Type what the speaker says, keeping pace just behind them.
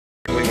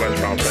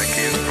Westbound, thank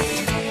you.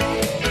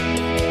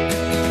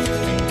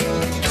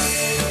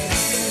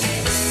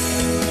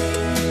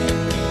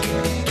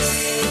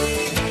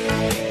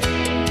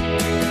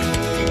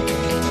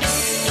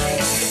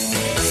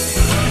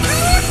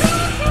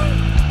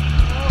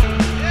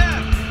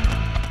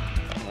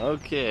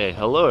 Okay,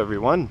 hello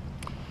everyone.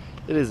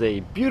 It is a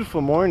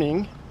beautiful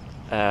morning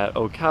at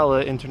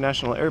Ocala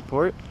International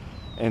Airport,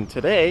 and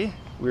today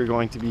we're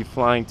going to be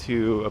flying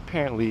to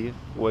apparently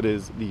what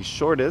is the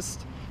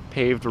shortest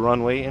paved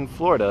runway in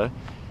Florida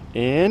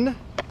in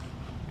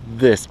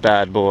this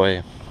bad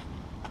boy.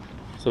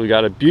 So we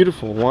got a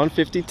beautiful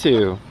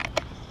 152,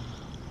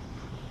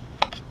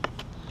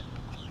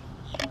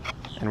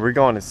 and we're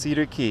going to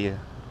Cedar Key.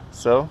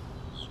 So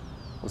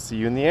we'll see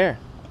you in the air.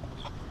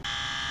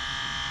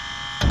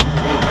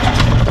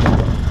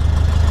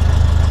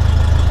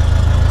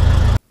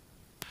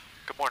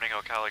 Morning,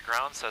 Ocala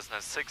ground, Cessna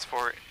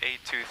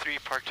 64823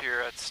 parked here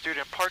at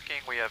student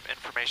parking. We have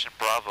information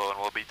Bravo and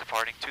we'll be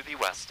departing to the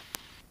west.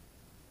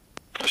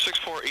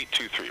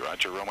 64823,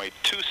 roger, runway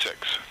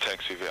 26,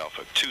 taxi via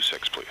Alpha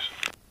 26, please.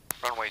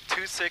 Runway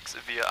 26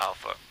 via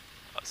Alpha,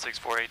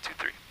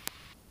 64823.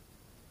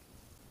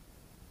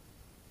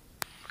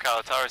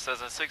 Ocala Tower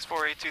Cessna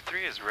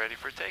 64823 is ready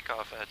for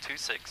takeoff at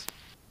 26.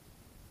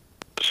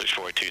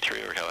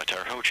 64823, Ocala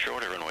Tower, hold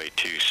short at runway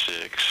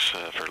 26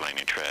 for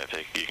landing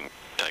traffic. You can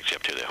taxi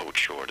up to the hold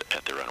short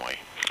at the runway.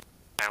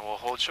 And we'll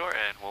hold short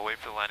and we'll wait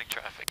for the landing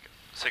traffic.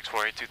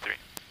 64823.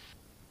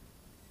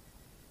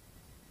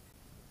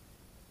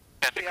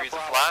 10 degrees of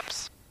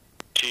flaps.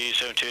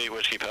 G728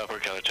 Whiskey Papa,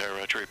 Ocala Tower,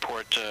 roger,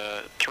 report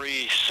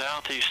 3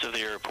 southeast of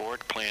the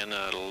airport, plan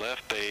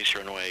left base,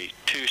 runway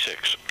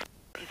 26.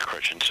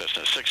 Correction,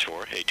 Cessna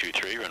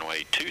 64823,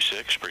 runway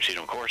 26, proceed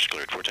on course,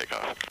 cleared for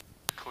takeoff.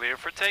 Clear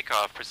for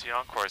takeoff, proceed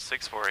on course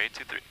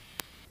 64823.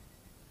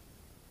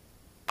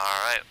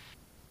 Alright.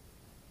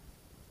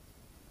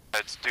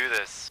 Let's do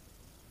this.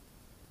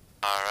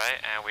 Alright,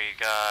 and we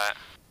got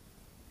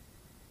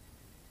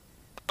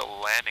the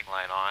landing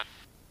light on.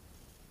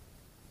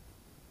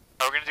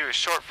 Now we're going to do a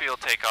short field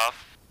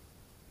takeoff.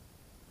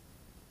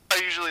 I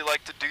usually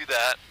like to do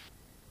that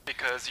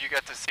because you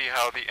get to see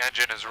how the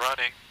engine is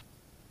running.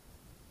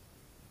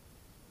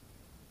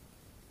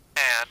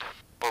 And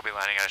we'll be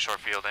landing at a short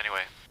field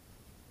anyway.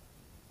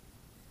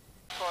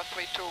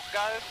 432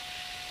 Gulf,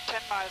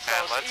 10 miles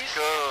And let's southeast,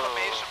 go.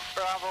 information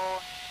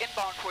Bravo,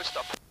 inbound full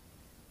stop.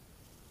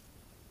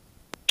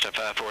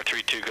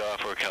 5432 Golf,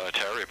 Ocala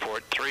Tower,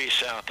 report 3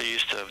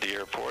 southeast of the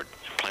airport,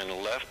 plan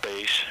left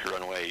base,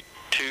 runway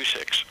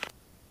 26.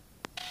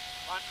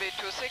 Runway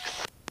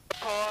 26,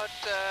 report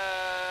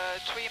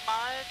 3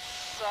 miles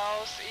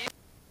southeast,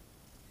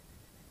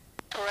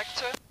 correct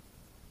sir?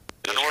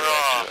 That's we're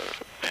correct,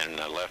 off. and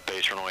left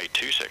base, runway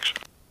 26.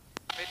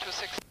 Runway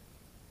 26.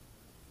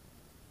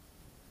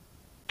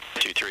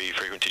 23,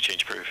 frequency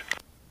change approved.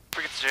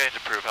 Frequency change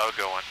approved, how it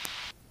going?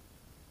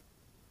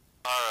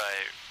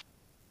 Alright.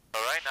 So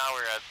right now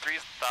we're at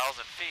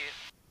 3,000 feet.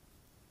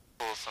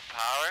 Pull some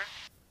power.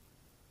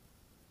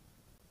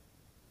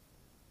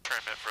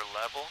 Trim it for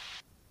level.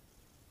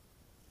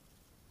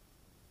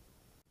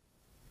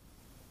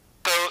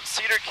 So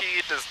Cedar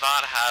Key does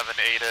not have an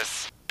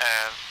ATIS,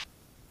 and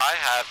I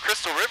have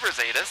Crystal River's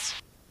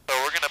ATIS. So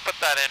we're going to put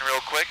that in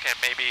real quick and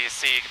maybe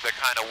see the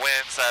kind of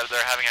winds that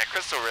they're having at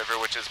Crystal River,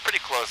 which is pretty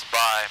close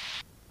by.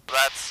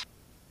 That's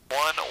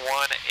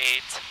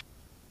 118.32.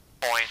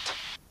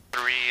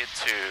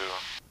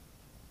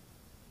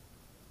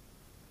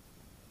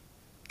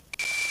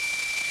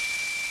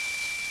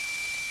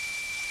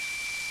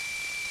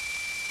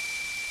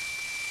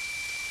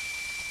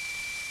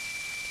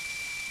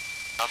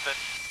 Nothing.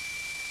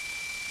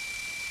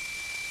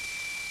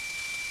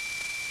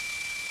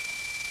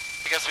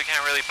 I guess we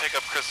can't really pick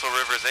up Crystal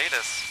River's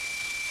ATIS.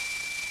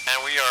 And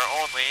we are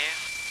only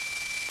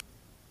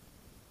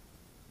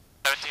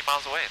 17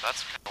 miles away.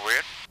 That's kind of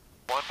weird.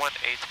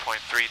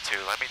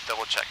 118.32. Let me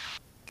double check.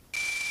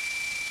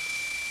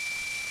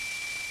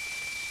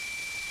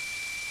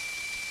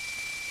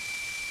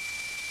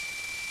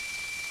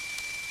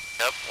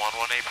 Yep,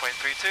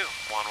 118.32.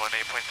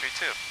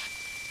 118.32.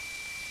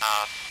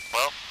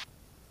 Well,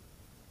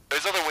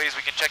 there's other ways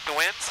we can check the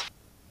winds,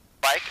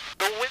 like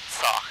the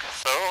windsock.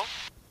 So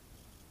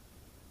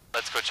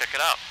let's go check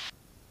it out.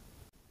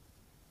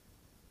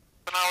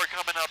 So now we're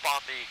coming up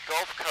on the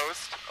Gulf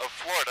Coast of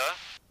Florida,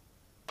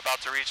 about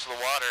to reach the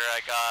water. I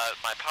got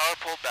my power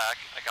pulled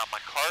back, I got my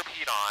carb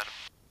heat on,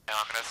 and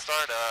I'm going to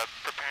start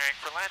preparing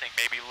for landing,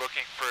 maybe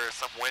looking for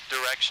some wind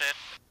direction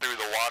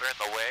through the water and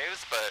the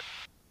waves, but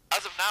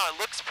as of now it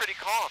looks pretty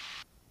calm.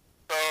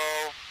 So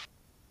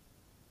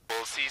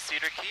we'll see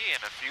Cedar Key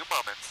in a few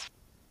moments.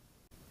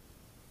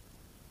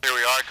 Here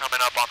we are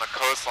coming up on the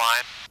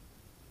coastline.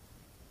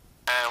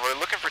 And we're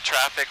looking for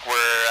traffic.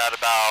 We're at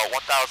about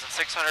 1,600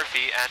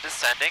 feet and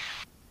descending.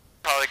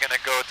 Probably going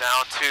to go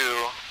down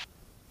to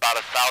about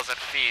 1,000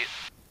 feet.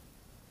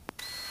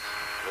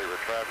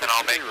 And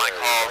I'll make my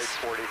calls.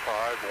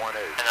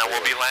 And then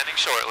we'll be landing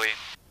shortly.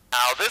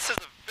 Now this is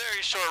a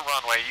very short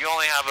runway. You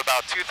only have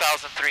about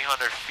 2,300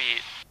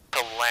 feet to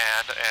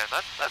land, and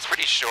that's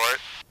pretty short.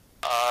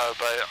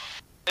 But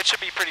it should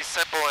be pretty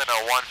simple in a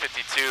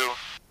 152.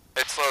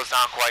 It slows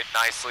down quite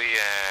nicely,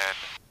 and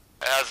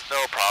it has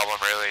no problem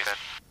really. And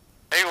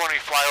maybe when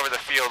we fly over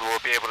the field,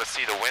 we'll be able to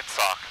see the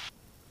windsock.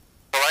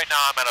 So right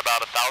now I'm at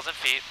about 1,000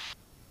 feet.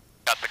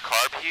 Got the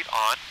carb heat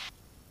on,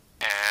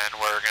 and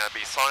we're gonna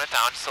be slowing it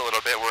down just a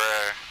little bit.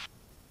 We're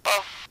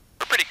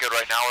pretty good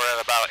right now. We're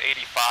at about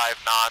 85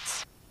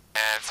 knots,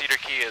 and Cedar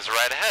Key is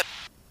right ahead.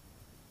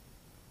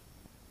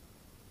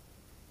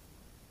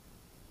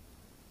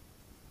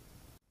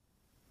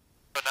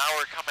 So now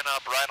we're coming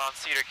up right on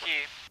Cedar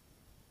Key.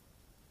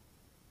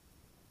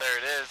 There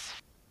it is.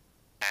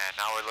 And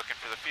now we're looking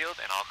for the field,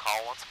 and I'll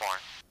call once more.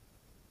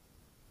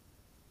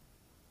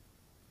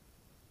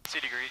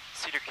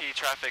 Cedar Key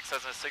traffic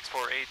says in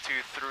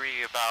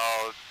 64823,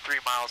 about 3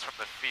 miles from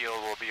the field.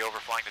 We'll be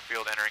overflying the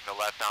field, entering the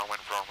left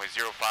downwind for runway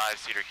 05,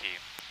 Cedar Key.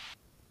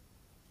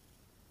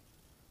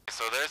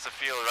 So there's the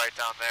field right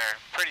down there.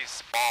 Pretty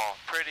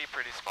small, pretty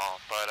small,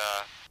 but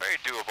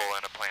very doable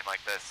in a plane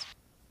like this.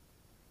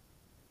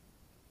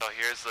 So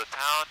here's the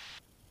town.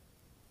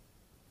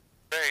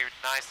 Very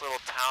nice little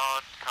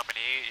town, come and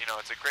eat. You know,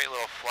 it's a great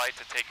little flight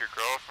to take your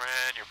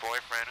girlfriend, your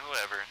boyfriend,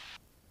 whoever.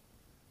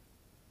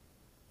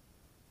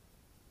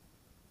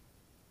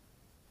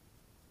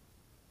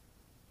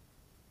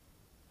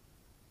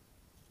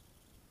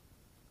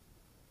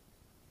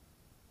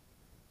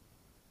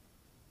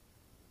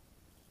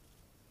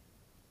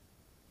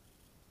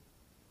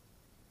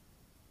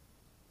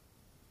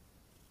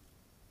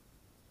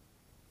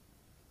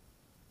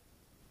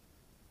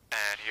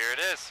 And here it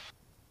is.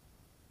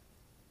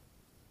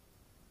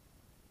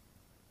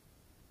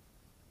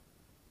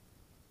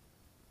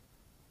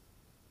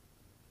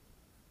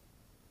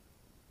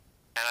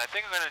 And I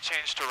think I'm going to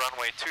change to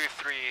runway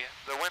 23.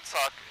 The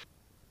windsock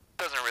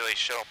doesn't really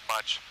show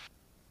much.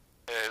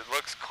 It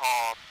looks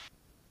calm,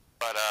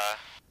 but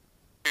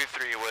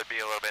 23 would be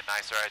a little bit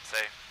nicer, I'd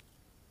say.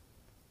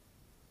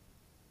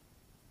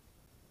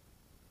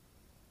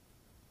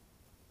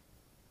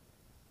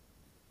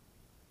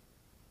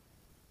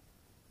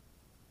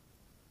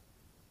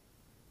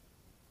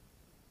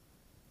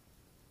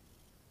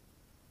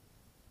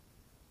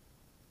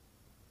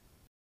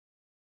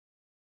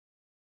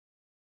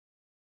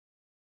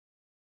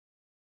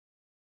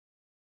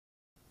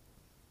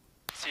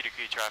 Cedar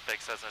Key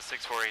traffic says in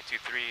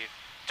 64823,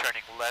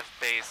 turning left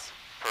base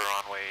for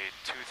runway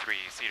 23,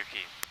 Cedar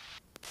Key.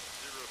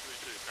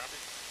 032, copy.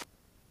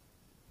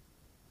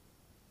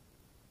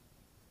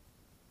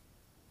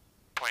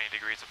 20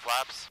 degrees of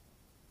flaps.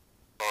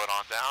 Slow it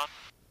on down.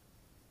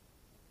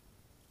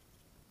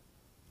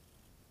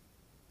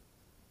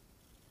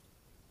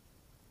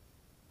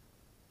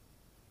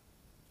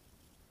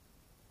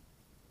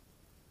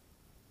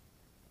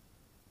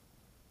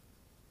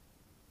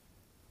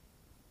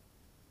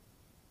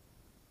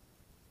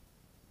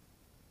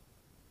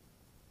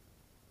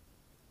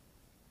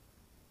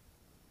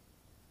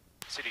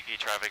 Cedar Key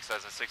traffic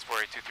says in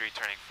 64823,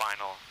 turning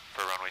final for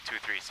runway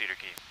 23, Cedar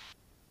Key.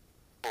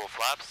 Full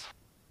flaps.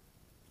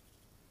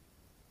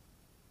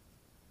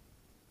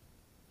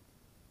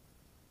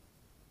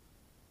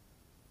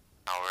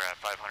 Now we're at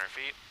 500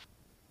 feet,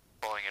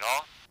 pulling it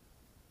all.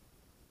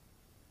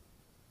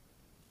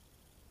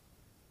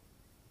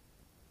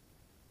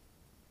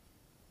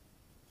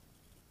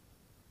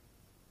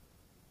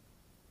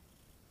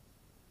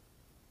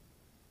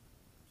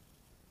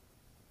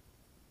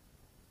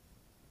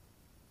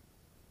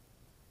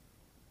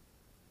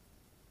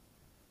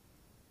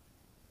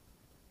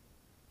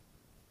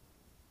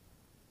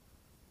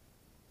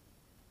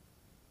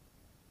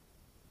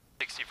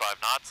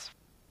 Knots.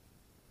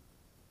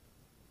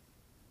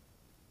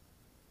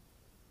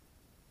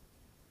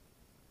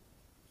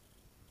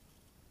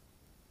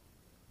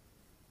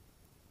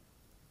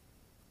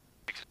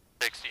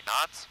 Sixty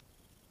knots.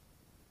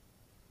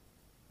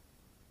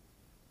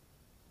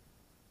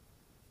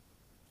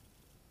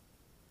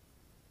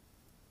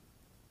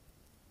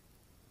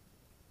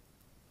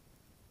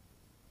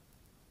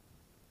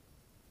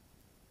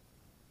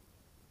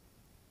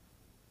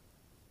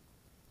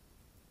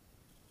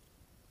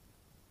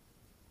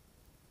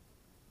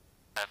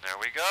 And there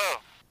we go.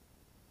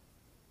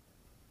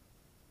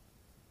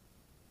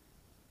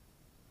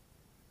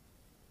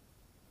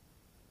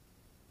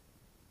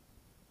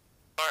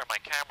 Sorry, my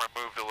camera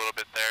moved a little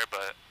bit there,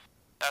 but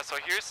so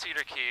here's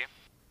Cedar Key.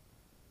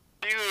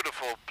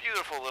 Beautiful,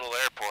 beautiful little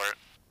airport.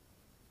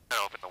 I'm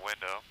gonna open the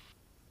window.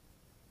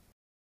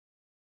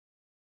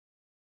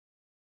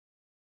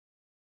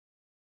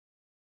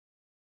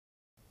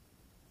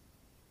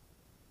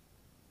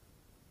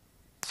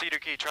 Cedar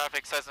Key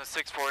traffic says in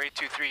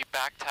 64823,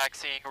 back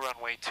taxiing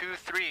runway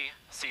 23,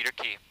 Cedar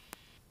Key.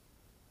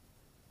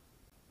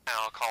 And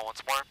I'll call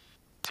once more.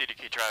 Cedar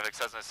Key traffic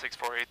says in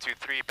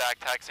 64823, back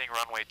taxiing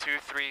runway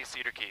 23,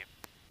 Cedar Key.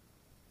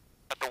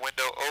 Got the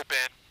window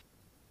open,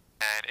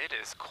 and it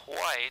is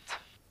quite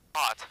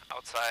hot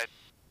outside.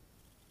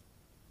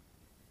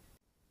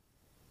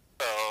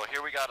 So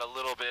here we got a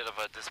little bit of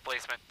a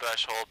displacement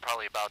threshold,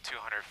 probably about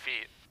 200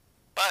 feet.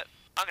 But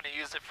I'm going to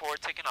use it for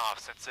taking off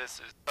since this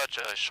is such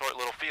a short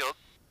little field.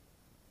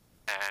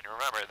 And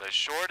remember, the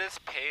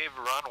shortest paved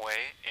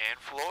runway in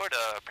Florida,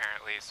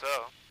 apparently,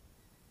 so.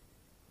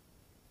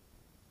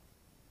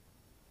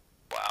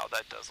 Wow,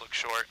 that does look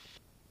short.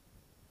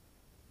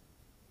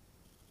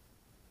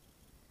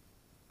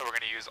 So we're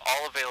going to use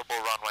all available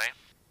runway.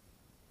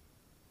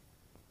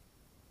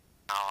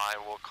 Now I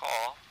will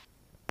call.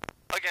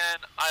 Again,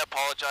 I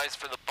apologize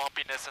for the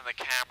bumpiness in the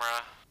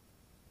camera.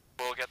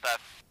 We'll get that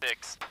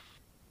fixed.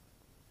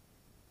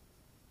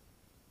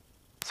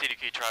 Cedar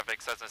Key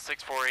traffic says a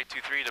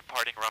 64823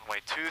 departing runway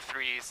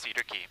 23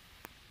 Cedar Key.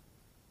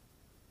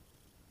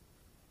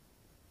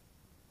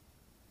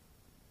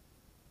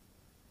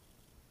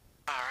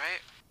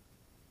 Alright.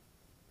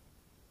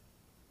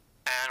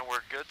 And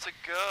we're good to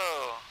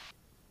go.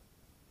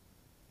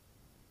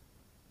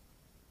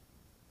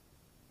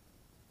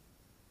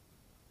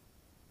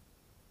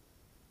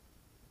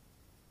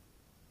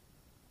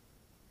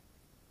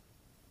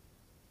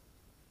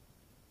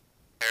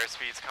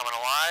 Airspeed's coming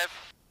alive.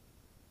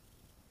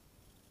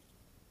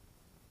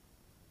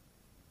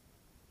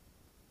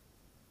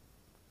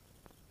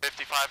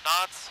 .55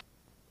 knots.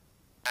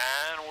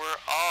 And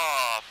we're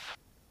off.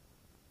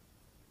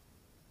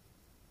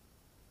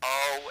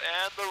 Oh,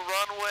 and the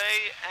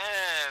runway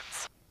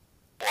ends.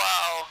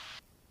 Wow.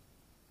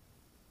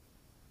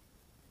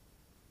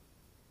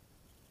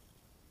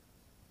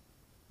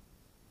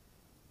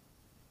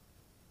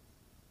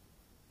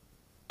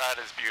 That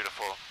is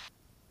beautiful.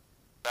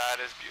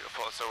 That is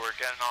beautiful. So we're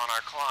getting on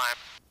our climb.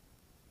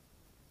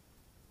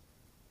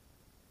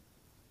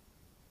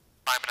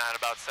 Climbing at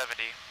about 70.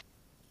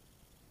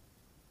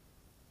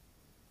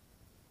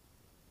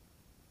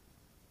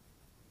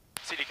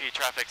 Cedar Key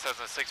traffic says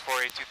a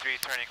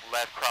 64823 turning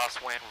left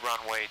crosswind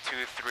runway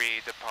 23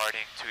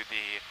 departing to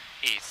the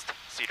east,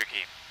 Cedar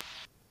Key.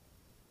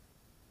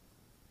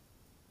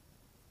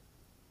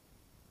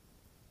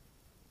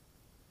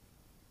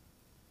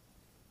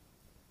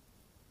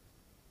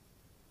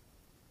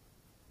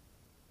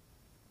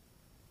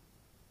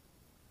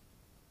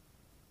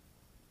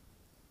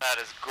 That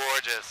is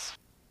gorgeous.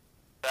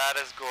 That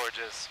is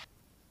gorgeous.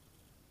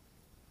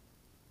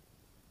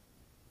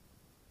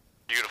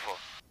 Beautiful.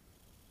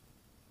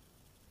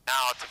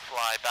 Now to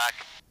fly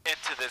back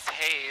into this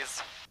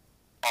haze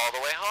all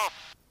the way home.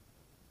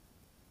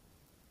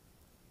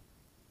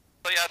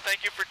 So yeah,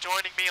 thank you for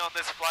joining me on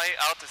this flight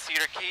out to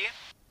Cedar Key.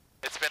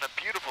 It's been a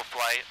beautiful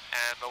flight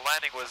and the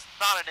landing was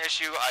not an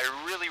issue. I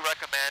really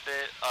recommend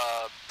it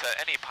to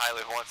any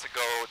pilot who wants to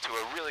go to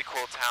a really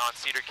cool town.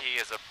 Cedar Key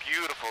is a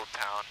beautiful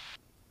town.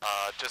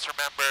 Just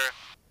remember,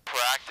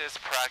 practice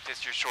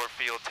your short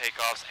field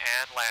takeoffs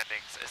and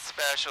landings,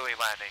 especially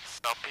landings.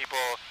 Some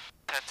people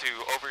tend to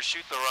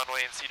overshoot the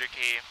runway in Cedar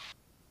Key,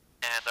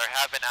 and there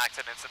have been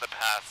accidents in the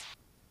past.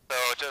 So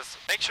just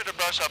make sure to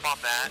brush up on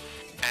that,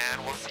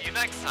 and we'll see you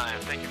next time.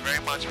 Thank you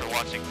very much for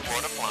watching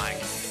Florida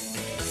Flying.